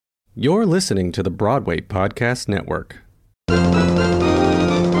You're listening to the Broadway Podcast Network.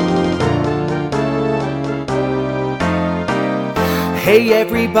 Hey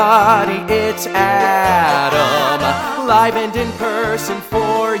everybody, it's Adam, live and in person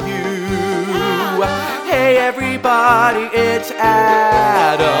for you. Hey everybody, it's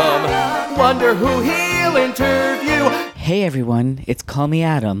Adam, wonder who he'll interview. Hey everyone, it's Call Me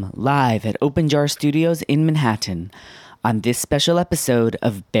Adam, live at Open Jar Studios in Manhattan. On this special episode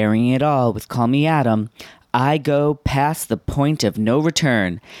of Bearing It All with Call Me Adam, I go past the point of no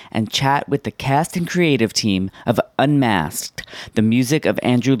return and chat with the cast and creative team of Unmasked, the music of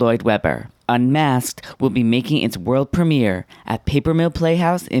Andrew Lloyd Webber. Unmasked will be making its world premiere at Paper Mill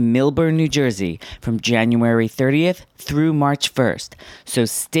Playhouse in Millburn, New Jersey from January 30th through March 1st. So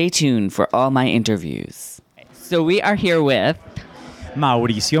stay tuned for all my interviews. So we are here with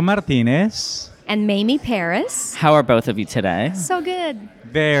Mauricio Martinez. And Mamie Paris. How are both of you today? So good.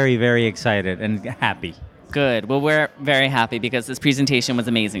 Very, very excited and happy. Good. Well, we're very happy because this presentation was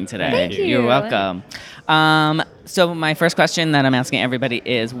amazing today. Thank you. You're welcome. So my first question that I'm asking everybody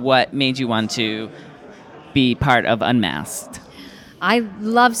is, what made you want to be part of Unmasked? I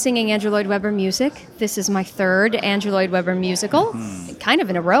love singing Andrew Lloyd Webber music. This is my third Andrew Lloyd Webber musical, kind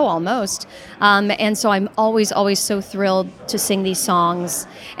of in a row almost. And so I'm always so thrilled to sing these songs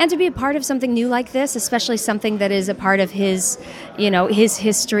and to be a part of something new like this, especially something that is a part of his, his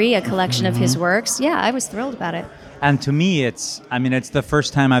history, a collection of his works. Yeah, I was thrilled about it. And to me, it's the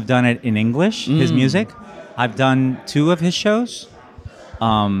first time I've done it in English, his music. I've done 2 of his shows.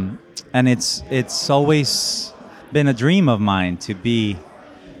 And it's always been a dream of mine to be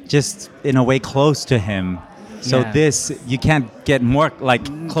just in a way close to him. So this, you can't get more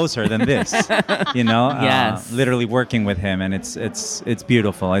closer than this, Yes. literally working with him, and it's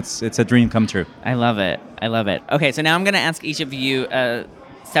beautiful. It's a dream come true. I love it. Okay, so now I'm going to ask each of you a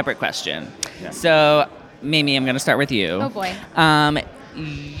separate question. Yeah. So, Mamie, I'm going to start with you. Oh, boy.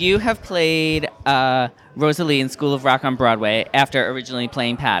 You have played Rosalie in School of Rock on Broadway after originally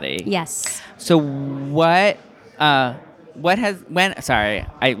playing Patty. Yes. So I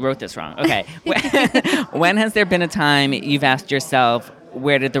wrote this wrong. Okay. When has there been a time you've asked yourself,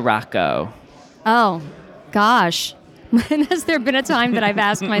 where did the rock go? Oh, gosh. When has there been a time that I've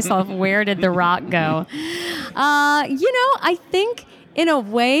asked myself, where did the rock go? I think in a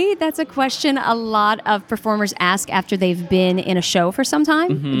way that's a question a lot of performers ask after they've been in a show for some time.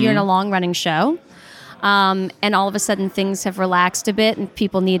 Mm-hmm. You're in a long-running show. And all of a sudden things have relaxed a bit and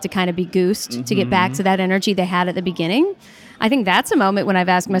people need to kind of be goosed to get back to that energy they had at the beginning. I think that's a moment when I've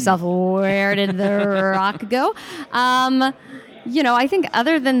asked myself, where did the rock go? I think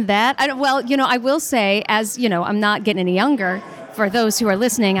other than that, I will say, as I'm not getting any younger. For those who are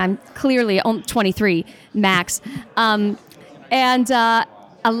listening, I'm clearly 23 max. And a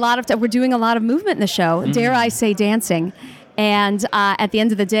lot of we're doing a lot of movement in the show. Dare I say dancing. And at the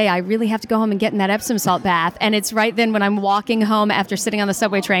end of the day, I really have to go home and get in that Epsom salt bath. And it's right then when I'm walking home after sitting on the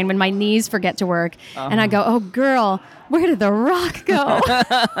subway train when my knees forget to work. And I go, oh, girl, where did the rock go?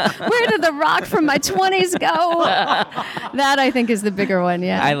 Where did the rock from my 20s go? That, I think, is the bigger one,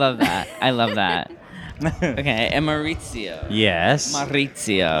 yeah. I love that. Okay, and Maurizio. Yes.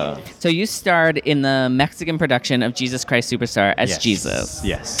 Maurizio. So you starred in the Mexican production of Jesus Christ Superstar as Jesus.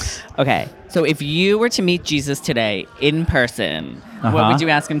 Yes. Okay, so if you were to meet Jesus today in person, what would you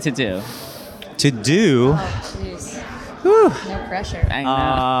ask him to do? To do? Oh, jeez. No pressure. I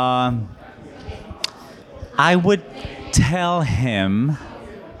know. I would tell him,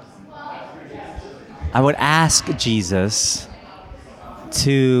 I would ask Jesus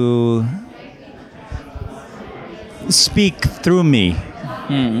to speak through me,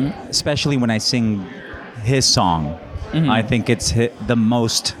 especially when I sing his song. I think it's the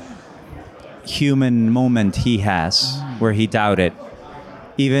most human moment he has, where he doubted.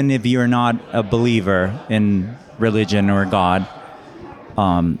 Even if you're not a believer in religion or God,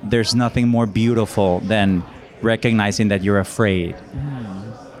 there's nothing more beautiful than recognizing that you're afraid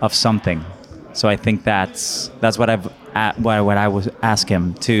of something. So I think that's what I would ask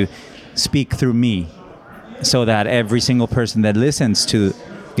him, to speak through me, so that every single person that listens to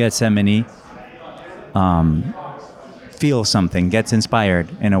Gethsemane feels something, gets inspired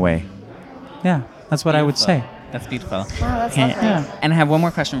in a way. Yeah, that's what I would say. That's beautiful. Wow, that's lovely. And I have one more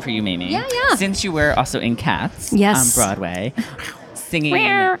question for you, Mamie. Yeah. Since you were also in Cats on Broadway, singing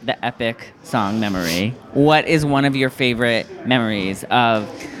the epic song Memory, what is one of your favorite memories of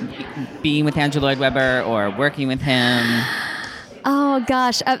being with Andrew Lloyd Webber or working with him? Oh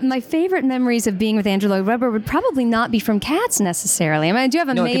gosh, my favorite memories of being with Andrew Lloyd Webber would probably not be from Cats necessarily. I mean, I do have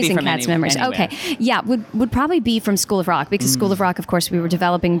No, it could be amazing from Cats memories. anywhere. Okay, yeah, would probably be from School of Rock, because School of Rock, of course, we were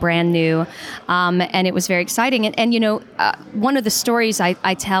developing brand new, and it was very exciting. And you know, one of the stories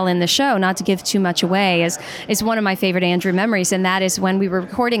I tell in the show, not to give too much away, is one of my favorite Andrew memories, and that is when we were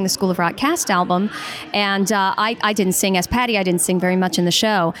recording the School of Rock cast album, and I didn't sing as Patty. I didn't sing very much in the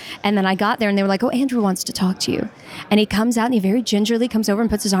show, and then I got there, and they were like, "Oh, Andrew wants to talk to you," and he comes out and he very gingerly comes over and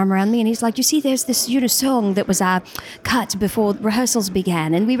puts his arm around me, and he's like, "You see, there's this song that was cut before rehearsals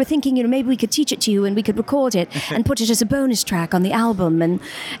began, and we were thinking, maybe we could teach it to you and we could record it and put it as a bonus track on the album."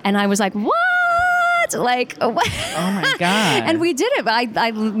 And I was like, "What?" Like, what? Oh my God. And we did it.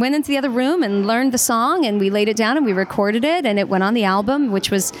 I went into the other room and learned the song, and we laid it down and we recorded it, and it went on the album,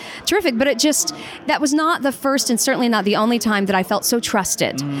 which was terrific. But that was not the first and certainly not the only time that I felt so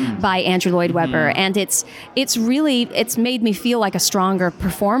trusted by Andrew Lloyd Webber. And it's made me feel like a stronger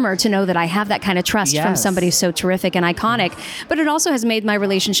performer to know that I have that kind of trust from Yes. somebody so terrific and iconic. But it also has made my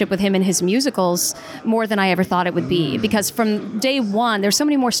relationship with him and his musicals more than I ever thought it would be. Because from day one, there's so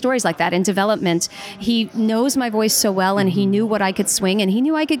many more stories like that in development. He knows my voice so well, and he knew what I could swing, and he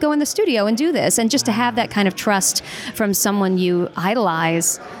knew I could go in the studio and do this. And just to have that kind of trust from someone you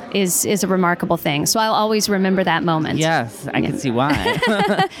idolize is a remarkable thing. So I'll always remember that moment. Yes, I can see why.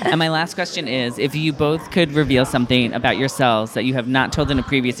 And my last question is, if you both could reveal something about yourselves that you have not told in a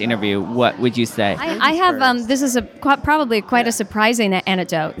previous interview, what would you say? I have, this is probably quite a surprising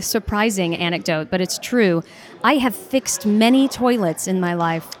anecdote, but it's true. I have fixed many toilets in my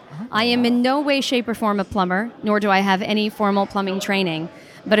life. I am in no way, shape, or form a plumber, nor do I have any formal plumbing training.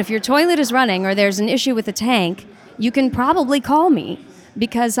 But if your toilet is running or there's an issue with the tank, you can probably call me,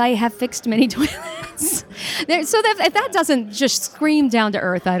 because I have fixed many toilets. If that doesn't just scream down to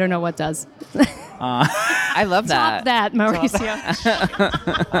earth, I don't know what does. I love that. Top that, Mauricio.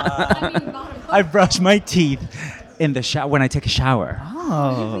 I brush my teeth in the shower when I take a shower.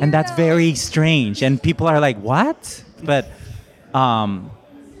 Oh. And that's very strange. And people are like, what? But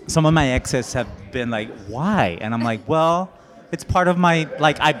some of my exes have been like, why? And I'm like, well, it's part of my,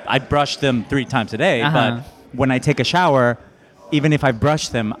 like, I brush them 3 times a day. But when I take a shower, even if I brush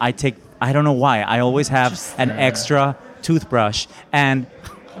them, I don't know why. I always have an extra toothbrush. And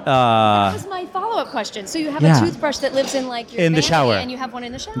That was my follow-up question. So you have a toothbrush that lives in like your in the vanity, shower, and you have one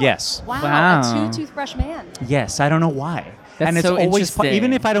in the shower. Yes. Wow. A 2-toothbrush man. Yes, I don't know why. That's and it's so always interesting.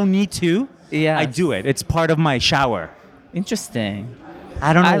 even if I don't need to, Yes. I do it. It's part of my shower. Interesting.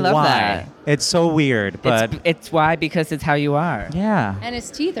 I don't know I love why. that. It's so weird, but It's why, because it's how you are. yeah. And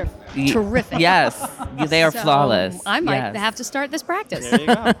his teeth are Y- terrific. Yes, they are So flawless. I might Yes. have to start this practice.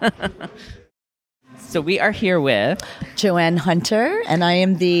 So we are here with Joanne Hunter, and I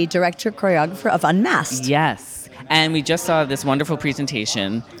am the director choreographer of Unmasked. Yes. And we just saw this wonderful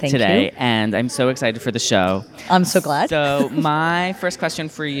presentation Thank today, you. and I'm so excited for the show. I'm so glad. So my first question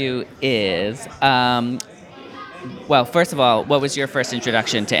for you is, well, first of all, what was your first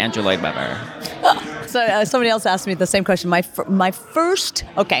introduction to Andrew Lloyd Webber? So somebody else asked me the same question. My first,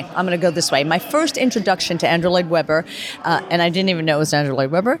 okay, I'm going to go this way. My first introduction to Andrew Lloyd Webber, and I didn't even know it was Andrew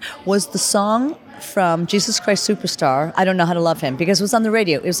Lloyd Webber, was the song from Jesus Christ Superstar, I Don't Know How to Love Him, because it was on the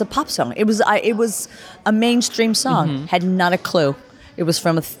radio. It was a pop song. It was a mainstream song. Had not a clue. It was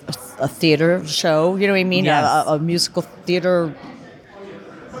from a theater show, you know what I mean? Yes. A musical theater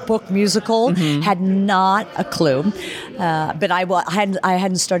book musical. Had not a clue, but I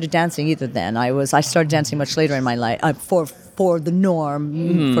hadn't started dancing either. Then I started dancing much later in my life for the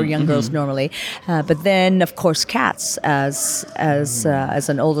norm for young girls normally. But then of course Cats as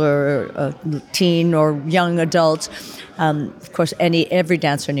an older teen or young adult. Of course, every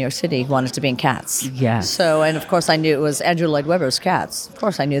dancer in New York City wanted to be in Cats. Yes. So, and of course, I knew it was Andrew Lloyd Webber's Cats. Of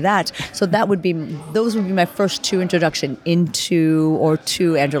course, I knew that. So those would be my first 2 introduction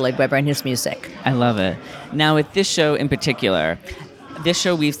to Andrew Lloyd Webber and his music. I love it. Now, with this show in particular, this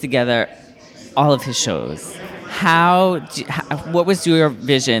show weaves together all of his shows. What was your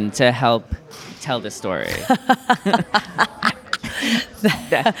vision to help tell this story?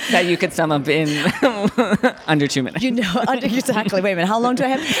 that you could sum up in under 2 minutes. Exactly. Wait a minute. How long do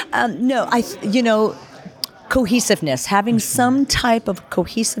I have? Cohesiveness, having some type of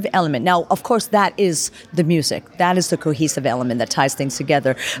cohesive element. Now, of course, that is the music. That is the cohesive element that ties things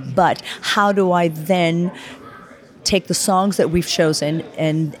together. But how do I then take the songs that we've chosen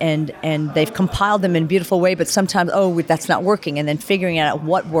and they've compiled them in a beautiful way, but sometimes, that's not working, and then figuring out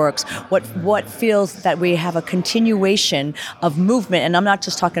what works, what feels that we have a continuation of movement. And I'm not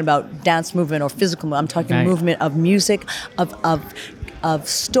just talking about dance movement or physical movement. I'm talking movement of music, of of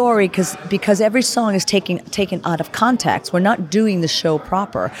story because every song is taken out of context. We're not doing the show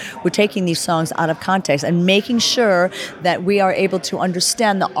proper. We're taking these songs out of context and making sure that we are able to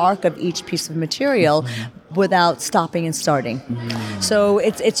understand the arc of each piece of material without stopping and starting. So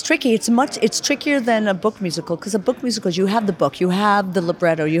it's tricky. It's trickier than a book musical, because a book musical, you have the book, you have the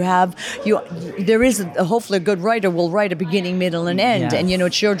libretto, there is hopefully a good writer will write a beginning, middle, and end, Yes. and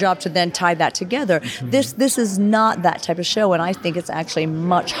it's your job to then tie that together. This is not that type of show, and I think it's actually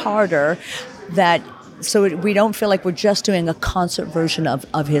much harder we don't feel like we're just doing a concert version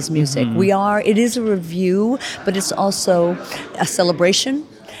of his music. It is a review, but it's also a celebration.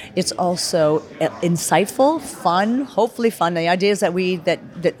 It's also insightful, fun, hopefully fun. The idea is that we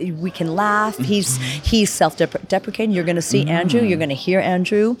can laugh. He's self-deprecating. You're going to see Andrew. You're going to hear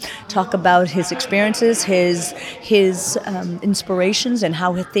Andrew talk about his experiences, his inspirations, and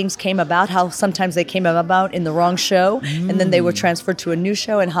how things came about. How sometimes they came about in the wrong show, and then they were transferred to a new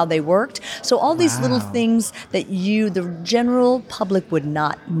show, and how they worked. So all these little things that the general public would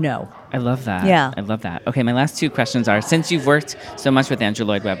not know. I love that. Yeah. I love that. Okay, my last two questions are, since you've worked so much with Andrew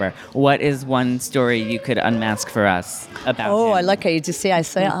Lloyd Webber, what is one story you could unmask for us about him? Oh, I like how you just see. I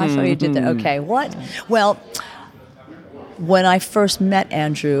saw you did that. Okay, what? Well, when I first met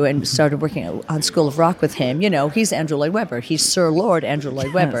Andrew and started working on School of Rock with him, he's Andrew Lloyd Webber. He's Sir Lord Andrew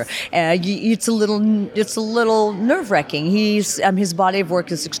Lloyd Webber. It's a little nerve-wracking. His body of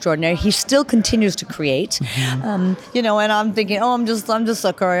work is extraordinary. He still continues to create, and I'm thinking, I'm just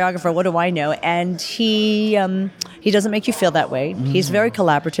a choreographer. What do I know? And he doesn't make you feel that way. He's very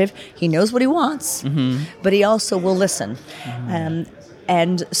collaborative. He knows what he wants, but he also will listen.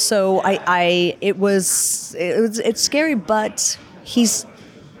 And so it's scary, but he's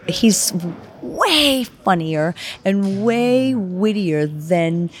way funnier and way wittier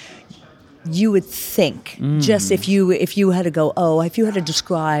than you would think. Just if you had to go, if you had to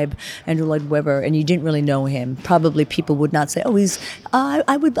describe Andrew Lloyd Webber and you didn't really know him, probably people would not say,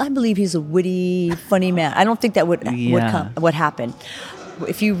 I believe he's a witty, funny man. I don't think that would happen.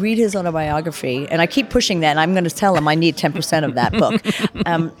 If you read his autobiography, and I keep pushing that, and I'm going to tell him I need 10% of that book,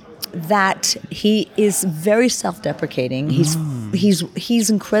 that he is very self-deprecating. He's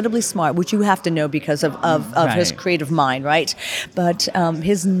incredibly smart, which you have to know because of his creative mind, right? But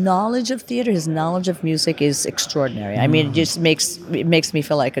his knowledge of theater, his knowledge of music is extraordinary. I mean, it just makes me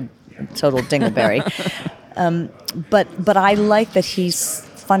feel like a total dingleberry. But I like that he's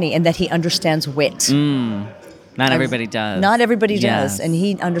funny and that he understands wit. Not everybody does. Not everybody does, and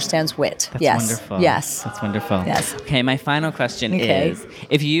he understands wit. That's wonderful. Yes. That's wonderful. Yes. Okay, my final question is,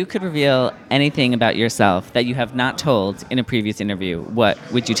 if you could reveal anything about yourself that you have not told in a previous interview, what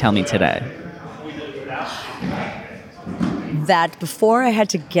would you tell me today? That before I had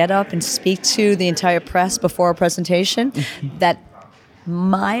to get up and speak to the entire press before a presentation, that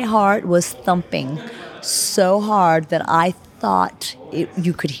my heart was thumping so hard that I thought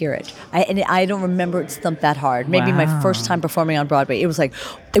you could hear it. I don't remember it thumped that hard. Maybe my first time performing on Broadway. I thought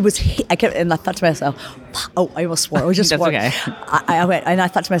to myself, I almost swore. I just That's swore. okay. I went, and I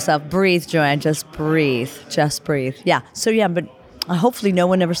thought to myself, breathe, Joanne, just breathe. Yeah. So but hopefully no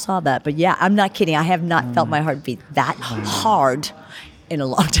one ever saw that. But yeah, I'm not kidding. I have not felt my heart beat that hard in a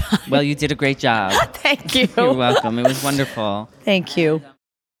long time. Well, you did a great job. Thank you. You're welcome. It was wonderful. Thank you.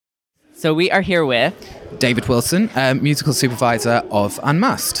 So we are here with David Wilson, musical supervisor of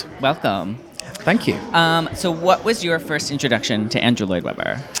Unmasked. welcome. Thank you. So what was your first introduction to Andrew Lloyd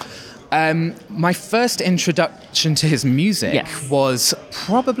Webber? My first introduction to his music was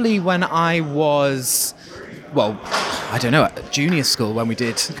probably when I was, I don't know, at junior school when we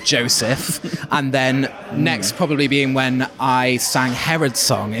did Joseph, and then next probably being when I sang Herod's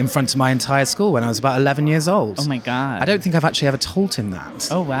song in front of my entire school when I was about 11 years old. Oh my God. I don't think I've actually ever told him that.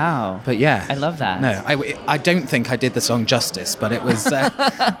 Oh wow. But yeah. I love that. No, I don't think I did the song justice, but it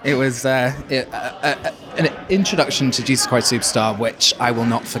was an introduction to Jesus Christ Superstar, which I will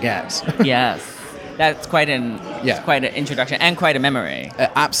not forget. Yes. That's quite an introduction and quite a memory.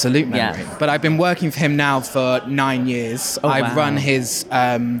 Absolute memory. Yeah. But I've been working for him now for 9 years. I've run his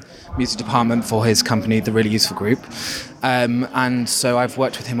music department for his company, The Really Useful Group. And so I've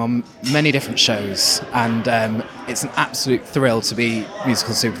worked with him on many different shows. And it's an absolute thrill to be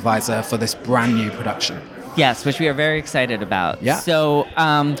musical supervisor for this brand new production. Yes, which we are very excited about. Yeah. So,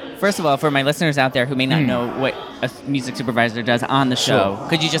 first of all, for my listeners out there who may not know what a music supervisor does on the show,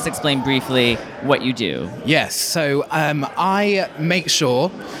 could you just explain briefly what you do? Yes. So I make sure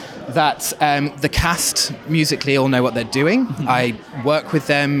that the cast musically all know what they're doing. I work with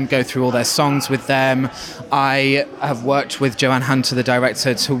them, go through all their songs with them. I have worked with Joanne Hunter, the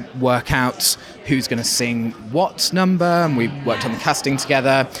director, to work out who's going to sing what number, and we worked on the casting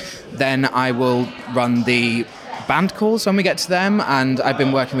together. Then I will run the band calls when we get to them, and I've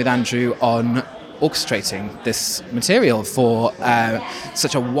been working with Andrew on orchestrating this material for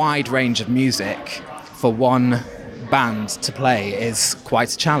such a wide range of music for one band to play is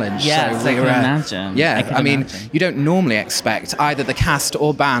quite a challenge. Yes, I can imagine. Yeah, I mean, you don't normally expect either the cast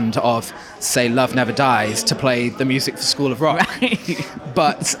or band of, say, Love Never Dies to play the music for School of Rock. Right.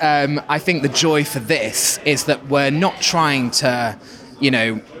 But I think the joy for this is that we're not trying to,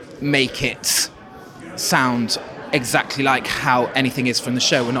 make it sound exactly like how anything is from the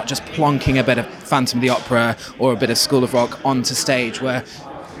show. We're not just plonking a bit of Phantom of the Opera or a bit of School of Rock onto stage. We're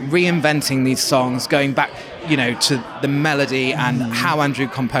reinventing these songs, going back, to the melody and how Andrew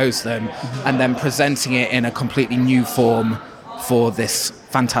composed them, and then presenting it in a completely new form for this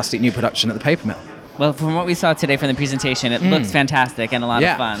fantastic new production at the Paper Mill. Well, from what we saw today from the presentation, it looks fantastic and a lot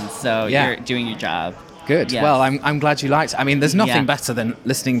of fun. So you're doing your job. Good. Yes. Well, I'm glad you liked it. I mean, there's nothing better than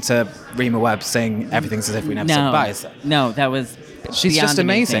listening to Rima Webb sing Everything's As If We Never Said Goodbye, is there? No, that was She's beyond just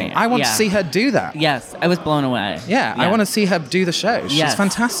amazing. I want to see her do that. Yes, I was blown away. Yeah, I want to see her do the show. She's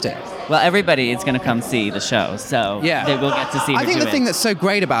fantastic. Well, everybody is going to come see the show, so they will get to see her I think do the thing that's so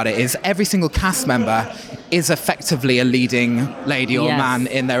great about it is every single cast member is effectively a leading lady or man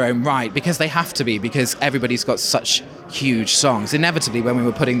in their own right, because they have to be, because everybody's got such huge songs. Inevitably, when we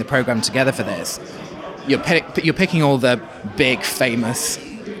were putting the program together for this, you're picking all the big, famous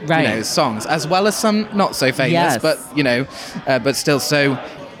songs, as well as some not so famous, but but still. So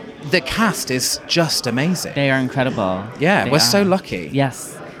the cast is just amazing. They are incredible. Yeah, we're so lucky.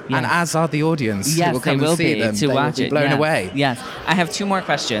 Yes. And as are the audience who will come and see them. To watch will be blown away. Yes. I have two more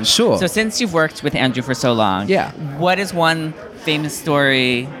questions. Sure. So since you've worked with Andrew for so long, what is one famous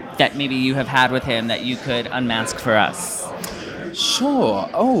story that maybe you have had with him that you could unmask for us? Sure.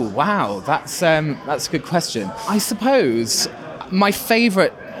 Oh, wow. That's a good question. I suppose my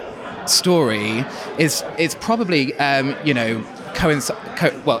favourite story is probably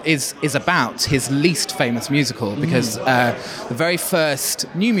is about his least famous musical, because the very first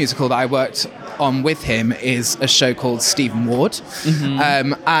new musical that I worked on with him is a show called Stephen Ward,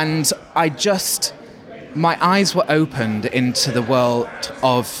 and my eyes were opened into the world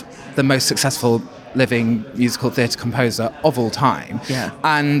of the most successful living musical theatre composer of all time. Yeah.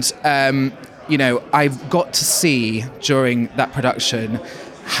 And I've got to see during that production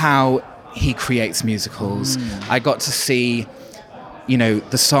how he creates musicals. I got to see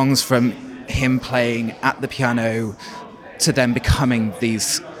the songs from him playing at the piano to them becoming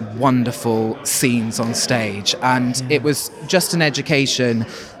these wonderful scenes on stage. And it was just an education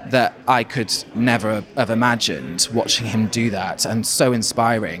that I could never have imagined, watching him do that, and so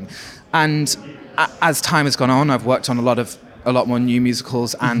inspiring. And as time has gone on, I've worked on a lot more new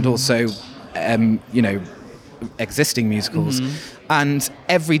musicals and also, existing musicals. And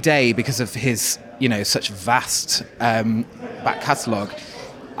every day, because of his, such vast back catalogue,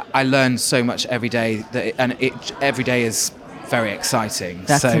 I learn so much every day every day is very exciting.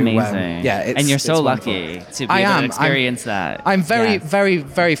 That's amazing. And you're so lucky to be able to experience that. I'm very, very,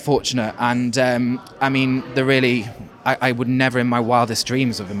 very fortunate. And I would never in my wildest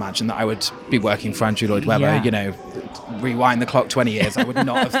dreams have imagined that I would be working for Andrew Lloyd Webber. Rewind the clock 20 years, I would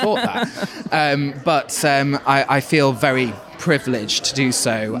not have thought that. But I feel very privileged to do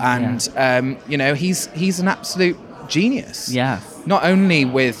so. And, he's an absolute genius. Yeah. Not only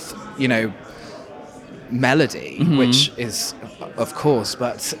with, melody, which is, of course,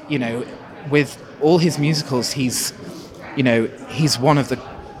 but, with all his musicals, he's one of the,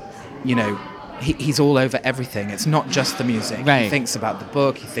 he's all over everything. It's not just the music. Right. He thinks about the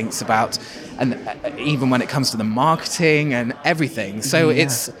book. He thinks about, and even when it comes to the marketing and everything. So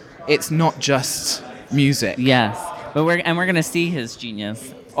it's not just music. Yes, but we're going to see his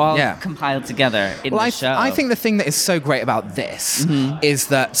genius all compiled together in the show. I think the thing that is so great about this is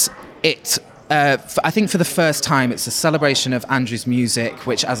that it. I think for the first time, it's a celebration of Andrew's music,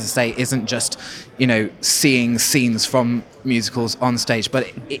 which, as I say, isn't just, seeing scenes from musicals on stage, but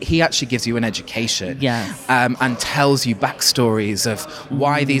he actually gives you an education and tells you backstories of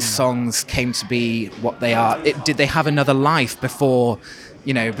why these songs came to be what they are. Did they have another life before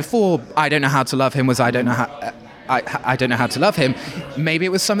I Don't Know How to Love Him was I Don't Know How... I don't know how to love him. Maybe it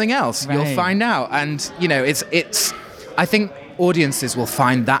was something else. Right. You'll find out. And, it's I think audiences will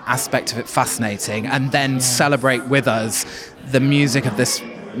find that aspect of it fascinating and then celebrate with us the music of this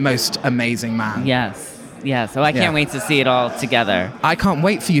most amazing man. Yes. Yeah, so I can't wait to see it all together. I can't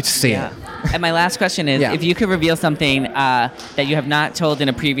wait for you to see it. And my last question is, if you could reveal something that you have not told in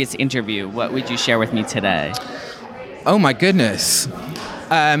a previous interview, what would you share with me today? Oh my goodness.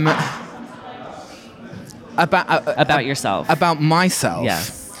 About yourself. About myself.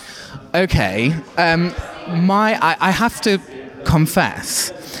 Yes. Okay. I have to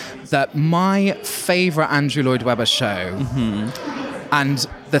confess that my favorite Andrew Lloyd Webber show, and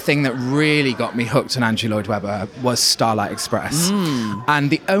the thing that really got me hooked on Andrew Lloyd Webber, was Starlight Express. And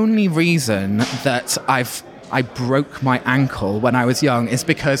the only reason that I broke my ankle when I was young is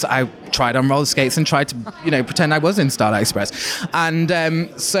because I tried on roller skates and tried to, pretend I was in Starlight Express. And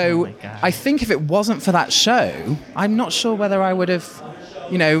I think if it wasn't for that show, I'm not sure whether I would have,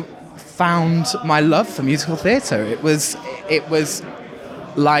 found my love for musical theatre. It was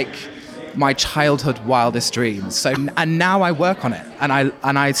like my childhood wildest dreams. So, and now I work on it, and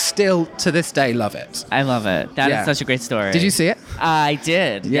I still to this day love it. I love it. That is such a great story. Did you see it? I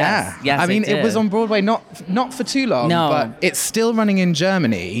did. Yeah. Yes, I mean, did. it was on Broadway not for too long, but it's still running in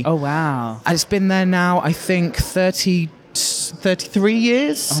Germany. Oh, wow. And it's been there now, I think, 33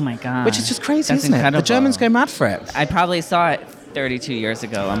 years. Oh, my God. Which is just crazy, That's isn't incredible. it? The Germans go mad for it. I probably saw it 32 years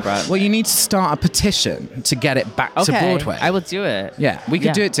ago on Broadway. Well, you need to start a petition to get it back to Broadway. I will do it. Yeah, we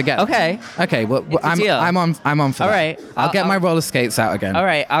could do it together. Okay. Okay. Well, It's a deal. I'm on for that. All right. I'll get my roller skates out again. All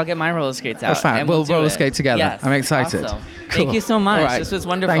right, I'll get my roller skates out. That's fine. and We'll do roller it. skate together. Yes. I'm excited. Awesome. Cool. Thank you so much. All right. This was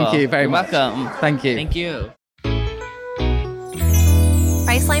wonderful. Thank you very You're much. welcome. Thank you. Thank you.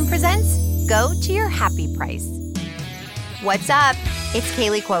 Priceline presents Go to Your Happy Price. What's up? It's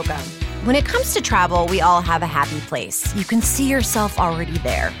Kaylee Cuoco. When it comes to travel, we all have a happy place. You can see yourself already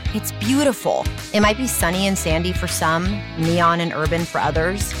there. It's beautiful. It might be sunny and sandy for some, neon and urban for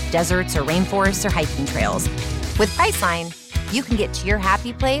others, deserts or rainforests or hiking trails. With Priceline, you can get to your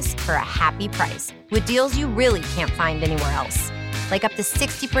happy place for a happy price with deals you really can't find anywhere else. Like up to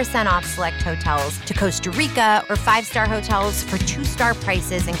 60% off select hotels to Costa Rica or 5-star hotels for 2-star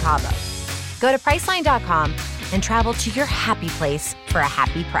prices in Cabo. Go to Priceline.com and travel to your happy place for a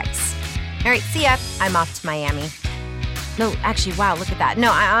happy price. All right, see ya. I'm off to Miami. No, actually, wow, look at that.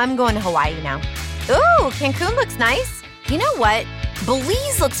 No, I'm going to Hawaii now. Ooh, Cancun looks nice. You know what?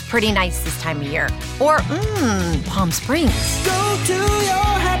 Belize looks pretty nice this time of year. Or, Palm Springs. Go to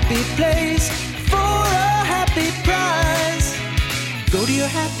your happy place for a happy price. Go to your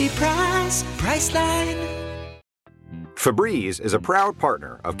happy price, Priceline. Febreze is a proud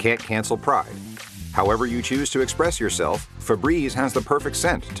partner of Can't Cancel Pride. However you choose to express yourself, Febreze has the perfect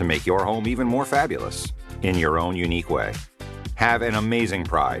scent to make your home even more fabulous in your own unique way. Have an amazing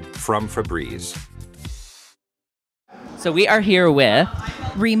Pride from Febreze. So we are here with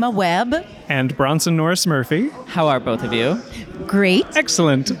Rima Webb. And Bronson Norris Murphy. How are both of you? Great.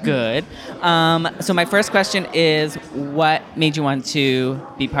 Excellent. Good. So my first question is, what made you want to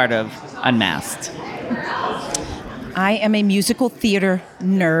be part of Unmasked? I am a musical theater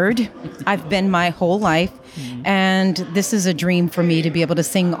nerd. I've been my whole life. And this is a dream for me to be able to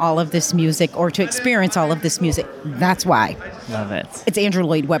sing all of this music or to experience all of this music. That's why. Love it. It's Andrew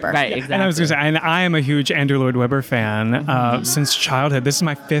Lloyd Webber. Right, exactly. And I was going to say, and I am a huge Andrew Lloyd Webber fan since childhood. This is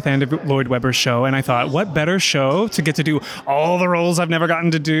my 5th Andrew Lloyd Webber show. And I thought, what better show to get to do all the roles I've never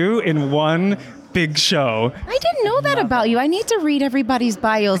gotten to do in one big show. I didn't know that about you. I need to read everybody's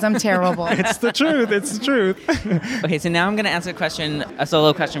bios. I'm terrible. It's the truth. It's the truth. Okay, so now I'm going to ask a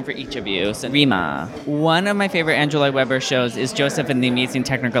solo question for each of you. So, Rima, one of my favorite Andrew Lloyd Webber shows is Joseph and the Amazing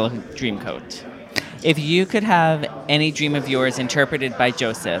Technicolor Dreamcoat. If you could have any dream of yours interpreted by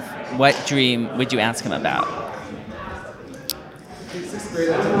Joseph, what dream would you ask him about?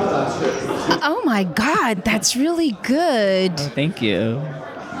 Oh my God, that's really good. Oh, thank you.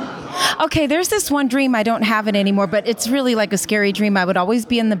 Okay, there's this one dream. I don't have it anymore, but it's really like a scary dream. I would always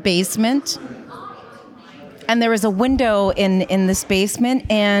be in the basement, and there was a window in this basement,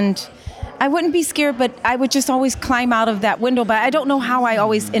 and I wouldn't be scared, but I would just always climb out of that window. But I don't know how I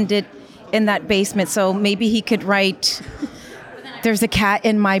always ended in that basement, so maybe he could write, "There's a cat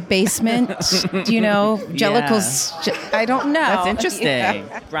in my basement," you know, Jellicle's, I don't know. That's interesting.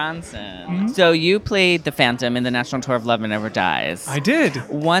 Yeah. Bronson. So you played the Phantom in the National Tour of Love Never Dies. I did.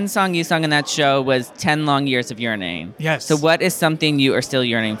 One song you sung in that show was 10 Long Years of Yearning. Yes. So what is something you are still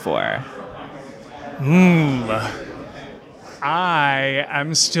yearning for? I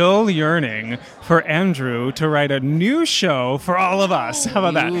am still yearning for Andrew to write a new show for all of us. How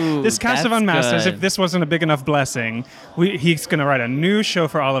about that? Ooh, This cast of that's Unmasked, as good. if this wasn't a big enough blessing, he's going to write a new show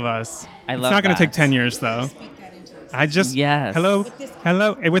for all of us. I love It's not going to that. take 10 years, though. I just... Yes. Hello?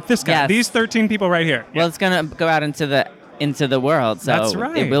 With this guy. Yes. These 13 people right here. Well, it's going to go out into the into the world. So That's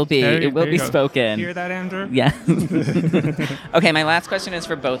right. it will be There you go. spoken. Hear that, Andrew? Yeah. Okay, my last question is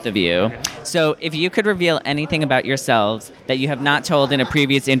for both of you. So if you could reveal anything about yourselves that you have not told in a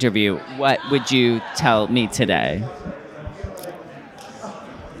previous interview, what would you tell me today?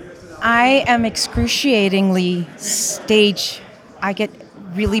 I am excruciatingly I get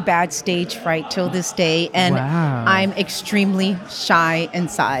really bad stage fright till this day, and Wow. I'm extremely shy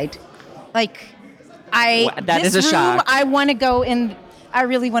inside. Like, That is this a room, shock. I want to go in. I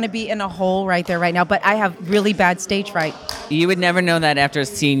really want to be in a hole right there, right now. But I have really bad stage fright. You would never know that after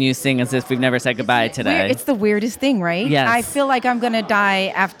seeing you sing As If We've Never Said Goodbye today. It's the weirdest thing, right? Yes. I feel like I'm gonna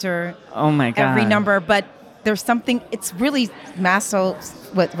die after Oh my God. every number, but there's something. It's really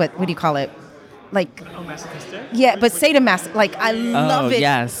What do you call it? Like, masochistic? yeah, but sadomasoch. Like, I love it.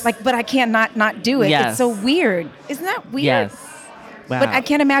 yes. Like, but I can't not do it. Yes. It's so weird. Isn't that weird? Yes. Wow. But I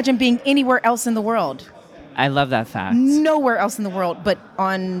can't imagine being anywhere else in the world. I love that fact. Nowhere else in the world, but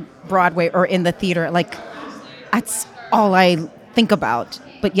on Broadway or in the theater. Like, that's all I think about.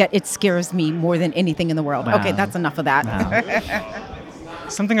 But yet it scares me more than anything in the world. Wow. Okay, that's enough of that.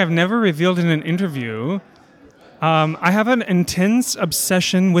 Something I've never revealed in an interview. I have an intense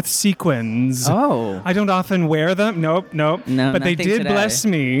obsession with sequins. Oh. I don't often wear them. Nope. No, But they nothing did today. bless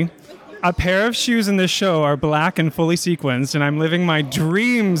me. A pair of shoes in this show are black and fully sequenced, and I'm living my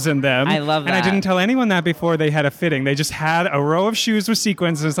dreams in them. I love And I that. didn't tell anyone that before they had a fitting. They just had a row of shoes with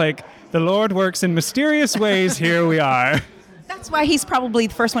sequins. It's like, the Lord works in mysterious ways. Here we are. That's why he's probably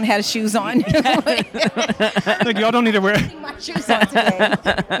the first one who had his shoes on. Like, y'all don't need to wear... My shoes on today.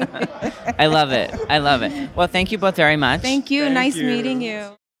 I love it. I love it. Well, thank you both very much. Thank you. Nice meeting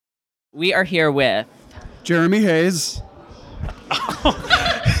you. We are here with... Jeremy Hayes.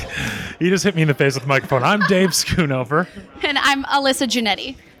 You just hit me in the face with the microphone. I'm Dave Schoonover. And I'm Alyssa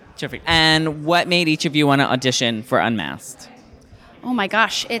Giannetti. Terrific. And what made each of you want to audition for Unmasked? Oh my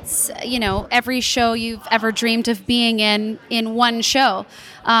gosh, it's, every show you've ever dreamed of being in one show.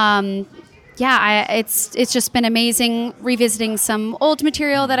 It's just been amazing revisiting some old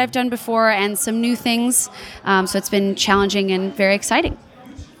material that I've done before and some new things. So it's been challenging and very exciting.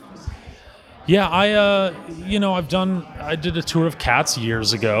 Yeah, I did a tour of Cats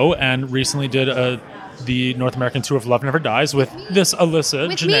years ago, and recently did the North American tour of Love Never Dies with this Alyssa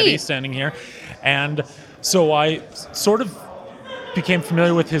With Giannetti me. standing here. And so I sort of became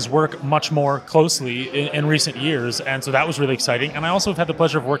familiar with his work much more closely in recent years, and so that was really exciting. And I also have had the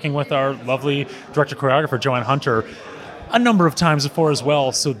pleasure of working with our lovely director-choreographer, Joanne Hunter, a number of times before as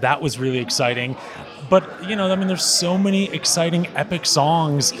well, so that was really exciting. But, there's so many exciting, epic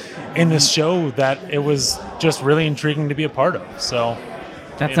songs in this show that it was just really intriguing to be a part of. So,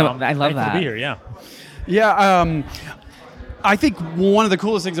 I love thankful that. to be here, yeah. Yeah, I think one of the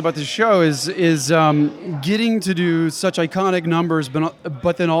coolest things about this show is getting to do such iconic numbers,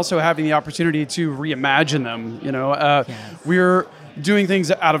 but then also having the opportunity to reimagine them. We're doing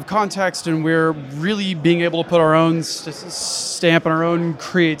things out of context, and we're really being able to put our own stamp and our own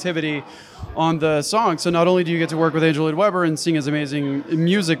creativity on the song. So not only do you get to work with Lloyd Webber and sing his amazing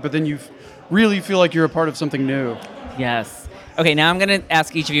music, but then you really feel like you're a part of something new. Yes. Okay, now I'm going to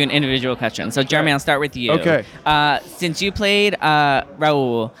ask each of you an individual question. So, Jeremy, I'll start with you. Okay. Since you played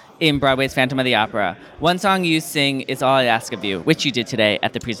Raoul in Broadway's Phantom of the Opera, one song you sing is All I Ask of You, which you did today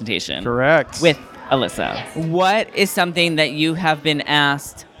at the presentation. Correct. With Alyssa. What is something that you have been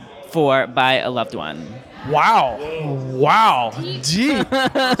asked for by a loved one? Wow. Deep.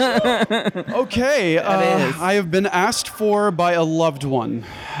 Okay. I have been asked for by a loved one.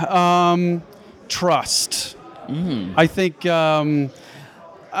 Trust. I think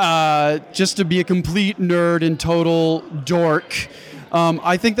just to be a complete nerd and total dork,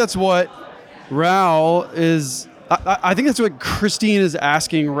 I think that's what Raoul is. I think that's what Christine is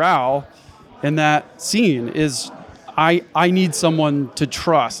asking Raoul in that scene is I need someone to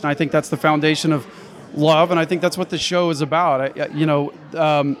trust. And I think that's the foundation of love, and I think that's what the show is about.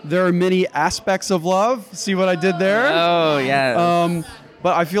 There are many aspects of love. See what I did there? Oh, yes.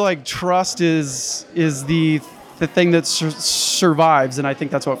 But I feel like trust is the thing that survives, and I think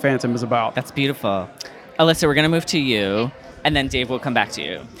that's what Phantom is about. That's beautiful. Alyssa, we're going to move to you, and then Dave will come back to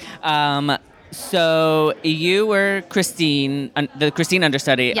you. So you were the Christine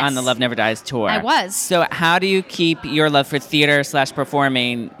understudy Yes. on the Love Never Dies tour. I was. So how do you keep your love for theater /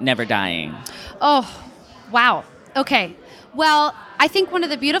 performing never dying? Oh, wow. Okay. Well, I think one of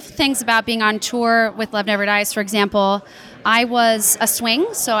the beautiful things about being on tour with Love Never Dies, for example, I was a swing,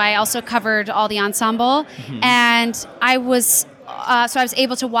 so I also covered all the ensemble, and I was so I was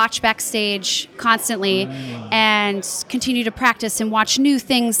able to watch backstage constantly and continue to practice and watch new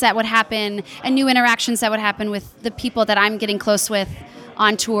things that would happen and new interactions that would happen with the people that I'm getting close with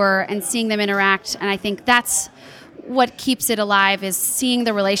on tour and seeing them interact. And I think that's what keeps it alive, is seeing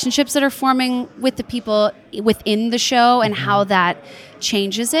the relationships that are forming with the people within the show and how that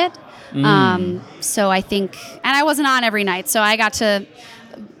changes it. So I think, and I wasn't on every night, so I got to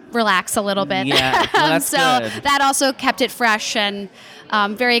relax a little bit. Yeah, well, that's so good. that also kept it fresh and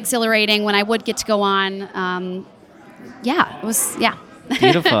very exhilarating when I would get to go on. It was.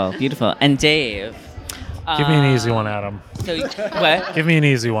 Beautiful. And Dave, Give me an easy one, Adam. so what? Give me an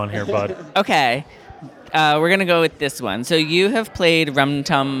easy one here, bud. Okay. We're going to go with this one. So you have played Rum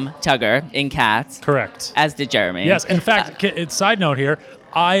Tum Tugger in Cats. Correct. As did Jeremy. Yes. In fact, side note here,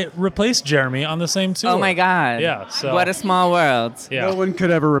 I replaced Jeremy on the same tour. Oh my God. Yeah. So what a small world. Yeah. No one could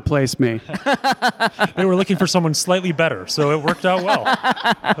ever replace me. They were looking for someone slightly better, so it worked out well.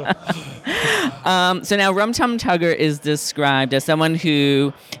 So now Rum Tum Tugger is described as someone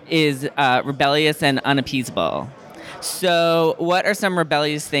who is rebellious and unappeasable. So what are some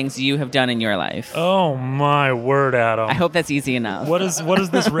rebellious things you have done in your life? Oh my word, Adam. I hope that's easy enough. What is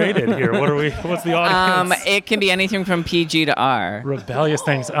this rated here? What's the audience? It can be anything from PG to R. Rebellious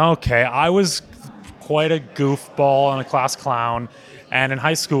things. Okay, I was quite a goofball and a class clown. And in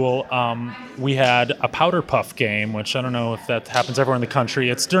high school, we had a powder puff game, which I don't know if that happens everywhere in the country.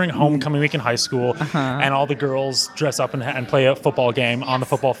 It's during homecoming week in high school, and all the girls dress up and play a football game on the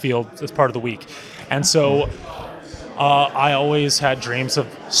football field as part of the week. And so I always had dreams of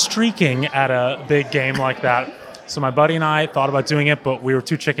streaking at a big game like that. So my buddy and I thought about doing it, but we were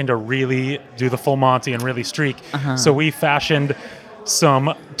too chicken to really do the full Monty and really streak. So we fashioned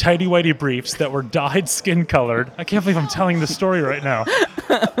some tighty-whitey briefs that were dyed skin colored. I can't believe I'm telling this story right now.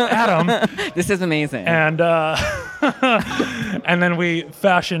 Adam. This is amazing. And and then we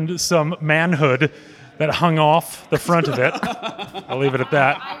fashioned some manhood that hung off the front of it. I'll leave it at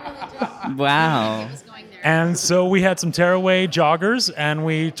that. Wow. And so we had some tearaway joggers, and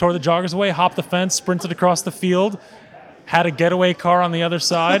we tore the joggers away, hopped the fence, sprinted across the field, had a getaway car on the other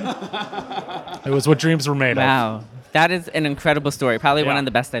side. It was what dreams were made of. Wow. That is an incredible story. Probably one of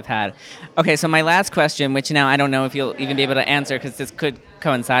the best I've had. Okay, so my last question, which now I don't know if you'll even be able to answer because this could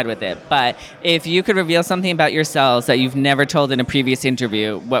coincide with it, but if you could reveal something about yourselves that you've never told in a previous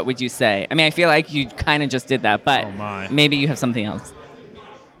interview, what would you say? I mean, I feel like you kind of just did that, but maybe you have something else.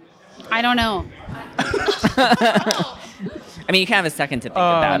 I don't know. I mean, you can have a second to think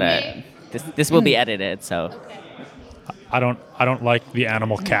about it. This will be edited, so. I don't like the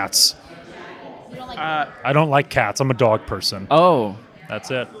animal cats. I don't like cats. I'm a dog person. Oh. That's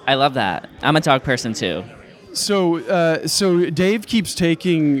it. I love that. I'm a dog person, too. So Dave keeps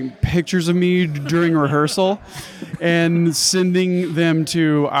taking pictures of me during rehearsal and sending them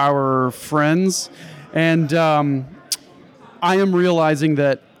to our friends. And I am realizing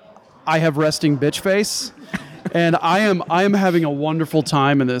that I have resting bitch face. And I am having a wonderful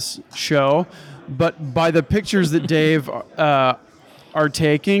time in this show. But by the pictures that Dave are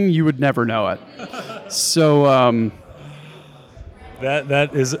taking, you would never know it. So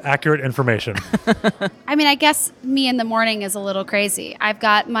that is accurate information. I mean, I guess me in the morning is a little crazy. I've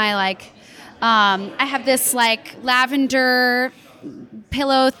got my I have this lavender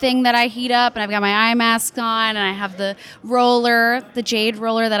pillow thing that I heat up, and I've got my eye mask on, and I have the jade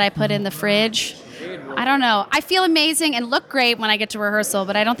roller that I put in the fridge. I don't know. I feel amazing and look great when I get to rehearsal,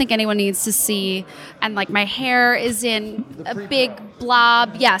 but I don't think anyone needs to see. And my hair is in a big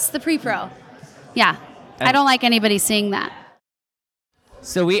blob. Yes, the pre-pro. Yeah. I don't like anybody seeing that.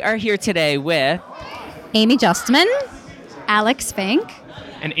 So we are here today with Amy Justman, Alex Fink,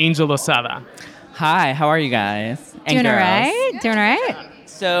 and Angel Losada. Hi, how are you guys? And Doing all girls? right.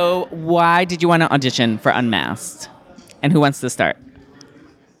 So why did you want to audition for Unmasked? And who wants to start?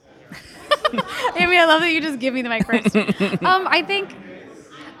 Amy, I love that you just give me the mic first. I think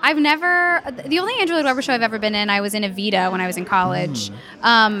the only Andrew Lloyd Webber show I've ever been in, I was in Evita when I was in college.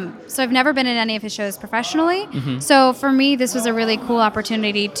 So I've never been in any of his shows professionally. So for me, this was a really cool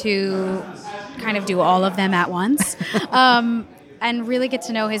opportunity to kind of do all of them at once. And really get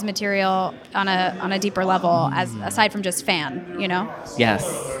to know his material on a deeper level, aside from just fan, you know? Yes.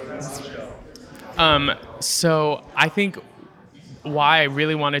 So I think why I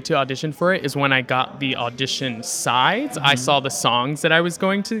really wanted to audition for it is when I got the audition sides, I saw the songs that I was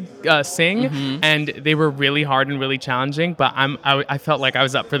going to sing, and they were really hard and really challenging, but I felt like I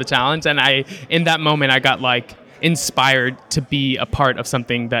was up for the challenge, and in that moment I got inspired to be a part of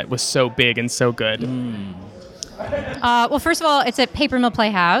something that was so big and so good. Well, first of all, it's at Paper Mill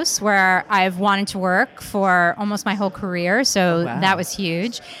Playhouse, where I've wanted to work for almost my whole career, so that was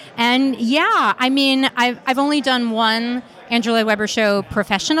huge. And yeah, I mean, I've only done one Andrew Lloyd Webber show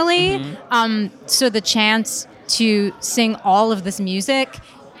professionally, so the chance to sing all of this music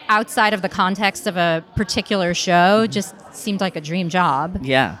outside of the context of a particular show just seemed like a dream job.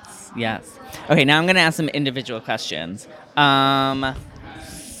 Yes. Okay, now I'm going to ask some individual questions. I'm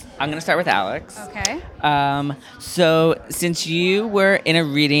going to start with Alex. Okay. So since you were in a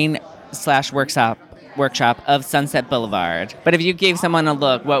reading / workshop of Sunset Boulevard, but if you gave someone a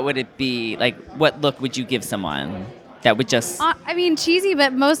look, what would it be? Like, what look would you give someone that would just... I mean, cheesy,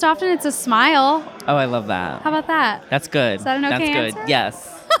 but most often it's a smile. Oh, I love that. How about that? That's good. Is that an okay That's answer? good.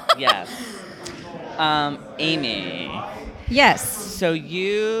 Yes. Amy. Yes. So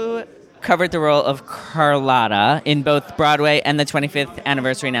you covered the role of Carlotta in both Broadway and the 25th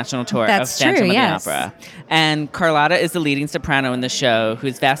anniversary national tour That's of Phantom true, of yes. the Opera. And Carlotta is the leading soprano in the show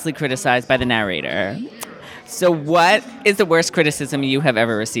who's vastly criticized by the narrator. So what is the worst criticism you have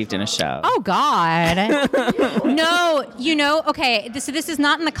ever received in a show? Oh, God. No, okay, this is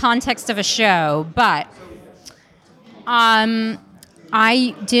not in the context of a show, but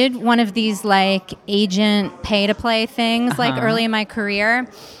I did one of these, like, agent pay-to-play things, like, early in my career,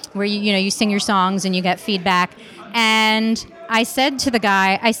 where, you sing your songs and you get feedback. And I said to the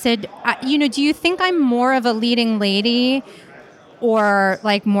guy, do you think I'm more of a leading lady or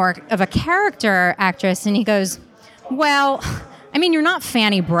like more of a character actress? And he goes, well, I mean, you're not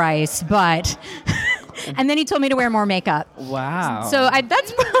Fanny Bryce, but... And then he told me to wear more makeup. Wow. So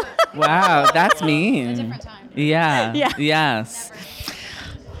that's... Wow, that's mean. It's a different time. Yeah. Yeah. Yes.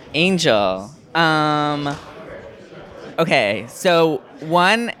 Angel. Okay, so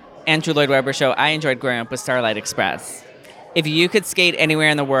one Andrew Lloyd Webber show I enjoyed growing up was Starlight Express. If you could skate anywhere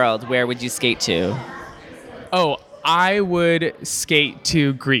in the world, where would you skate to? Oh, I would skate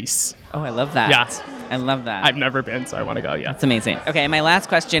to Greece. Oh, I love that. Yeah. I love that. I've never been, so I want to go, yeah. That's amazing. Okay, my last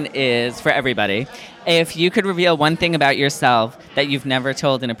question is for everybody. If you could reveal one thing about yourself that you've never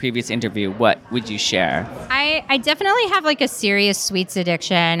told in a previous interview, what would you share? I definitely have like a serious sweets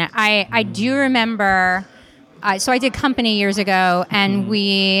addiction. I do remember, so I did company years ago, and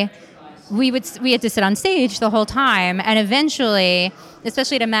we had to sit on stage the whole time, and eventually,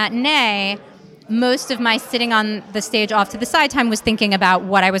 especially at a matinee, most of my sitting on the stage off to the side time was thinking about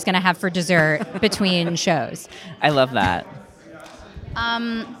what I was going to have for dessert between shows. I love that.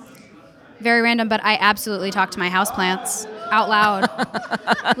 Very random, but I absolutely talk to my houseplants out loud.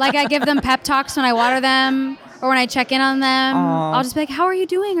 Like, I give them pep talks when I water them or when I check in on them. Aww. I'll just be like, how are you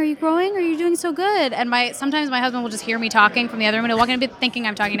doing? Are you growing? Are you doing so good? And sometimes my husband will just hear me talking from the other room, and he'll walk in and be thinking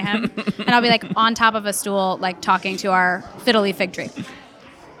I'm talking to him. And I'll be like on top of a stool, like talking to our fiddly fig tree.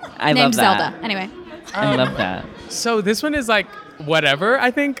 I named love that. Zelda. Anyway. I love that. So this one is like whatever, I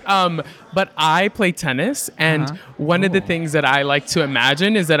think. But I play tennis, and one of the things that I like to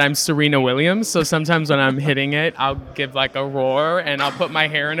imagine is that I'm Serena Williams. So sometimes when I'm hitting it, I'll give like a roar, and I'll put my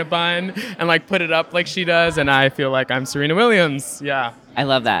hair in a bun and like put it up like she does, and I feel like I'm Serena Williams. Yeah. I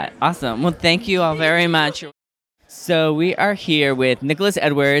love that. Awesome. Well, thank you all very much. So we are here with Nicholas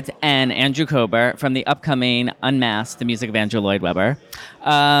Edwards and Andrew Kober from the upcoming Unmasked, the music of Andrew Lloyd Webber.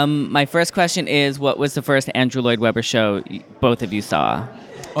 My first question is, what was the first Andrew Lloyd Webber show both of you saw?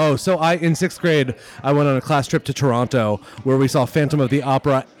 Oh, so in 6th grade, I went on a class trip to Toronto where we saw Phantom of the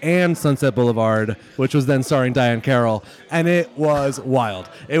Opera and Sunset Boulevard, which was then starring Diane Carroll, and it was wild.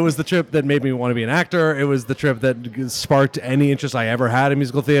 It was the trip that made me want to be an actor. It was the trip that sparked any interest I ever had in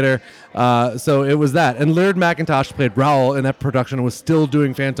musical theater. So it was that. And Lloyd McIntosh played Raoul in that production and was still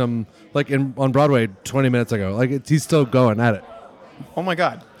doing Phantom on Broadway 20 minutes ago. He's still going at it. Oh my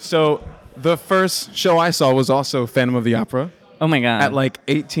God. So the first show I saw was also Phantom of the Opera. Oh my God. At like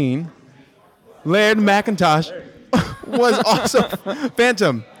 18. Laird McIntosh was also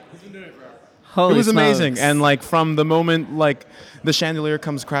Phantom. Holy it was amazing. smokes. And like from the moment like the chandelier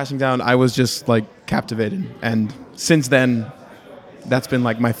comes crashing down, I was just like captivated. And since then, that's been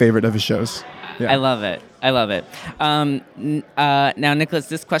like my favorite of his shows. Yeah. I love it. Now, Nicholas,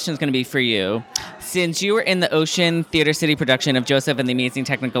 this question is going to be for you. Since you were in the Ocean Theater City production of Joseph and the Amazing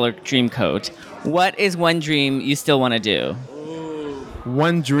Technicolor Dreamcoat, what is one dream you still want to do?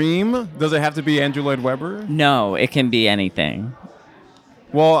 One dream? Does it have to be Andrew Lloyd Webber? No, it can be anything.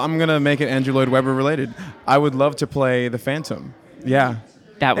 Well, I'm going to make it Andrew Lloyd Webber related. I would love to play the Phantom. Yeah.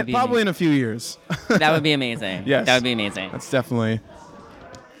 That would be probably in a few years. That would be amazing. Yes. That would be amazing. That's definitely.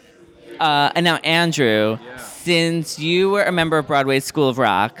 And now, Andrew, since you were a member of Broadway's School of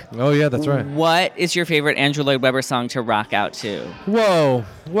Rock. Oh, yeah, that's right. What is your favorite Andrew Lloyd Webber song to rock out to? Whoa.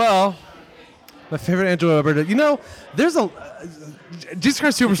 Well, My favorite Andrew Weber. You know, there's a Jesus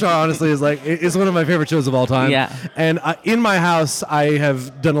Christ Superstar. Honestly, is one of my favorite shows of all time. Yeah. And in my house, I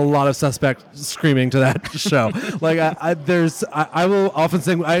have done a lot of suspect screaming to that show. I will often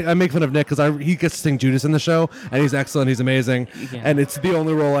sing. I make fun of Nick because he gets to sing Judas in the show, and he's excellent. He's amazing, and it's the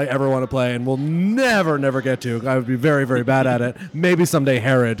only role I ever want to play, and will never get to. I would be very, very bad at it. Maybe someday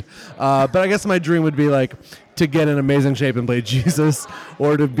Herod, but I guess my dream would be to get in amazing shape and play Jesus,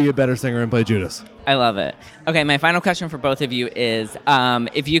 or to be a better singer and play Judas. I love it. Okay, my final question for both of you is,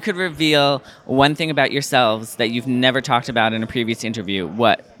 if you could reveal one thing about yourselves that you've never talked about in a previous interview,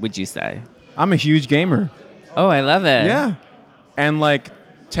 what would you say? I'm a huge gamer. Oh, I love it. Yeah. And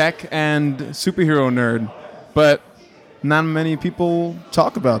tech and superhero nerd. But not many people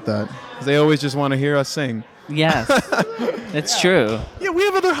talk about that. They always just want to hear us sing. Yes. That's true. Yeah, we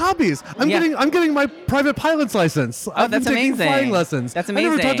have other hobbies. I'm getting my private pilot's license. Oh, I've that's been taking amazing. flying lessons. That's I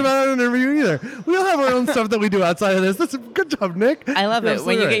never amazing. talked about it in an interview either. We all have our own stuff that we do outside of this. That's a good job, Nick. I love You're it.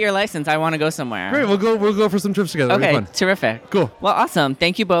 When you get your license, I want to go somewhere. Great. We'll go for some trips together. It'll be Okay, fun. terrific. Cool. Well, awesome.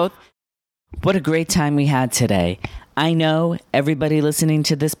 Thank you both. What a great time we had today. I know everybody listening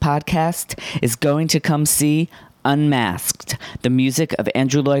to this podcast is going to come see Unmasked, the music of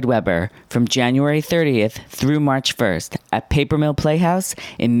Andrew Lloyd Webber, from January 30th through March 1st at Paper Mill Playhouse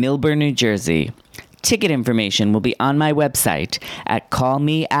in Millburn, New Jersey. Ticket information will be on my website at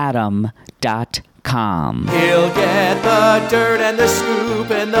callmeadam.com. He'll get the dirt and the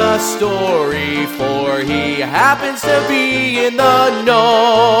scoop and the story, for he happens to be in the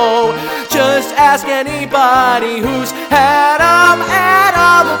know. Just ask anybody who's had 'em.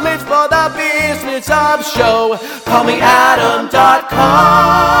 Adam lives for the business of show.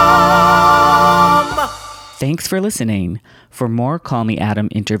 CallMeAdam.com. Thanks for listening. For more Call Me Adam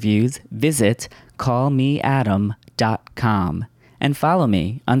interviews, visit callmeadam.com and follow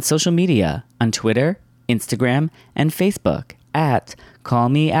me on social media on Twitter, Instagram, and Facebook at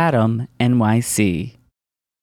CallMeAdamNYC.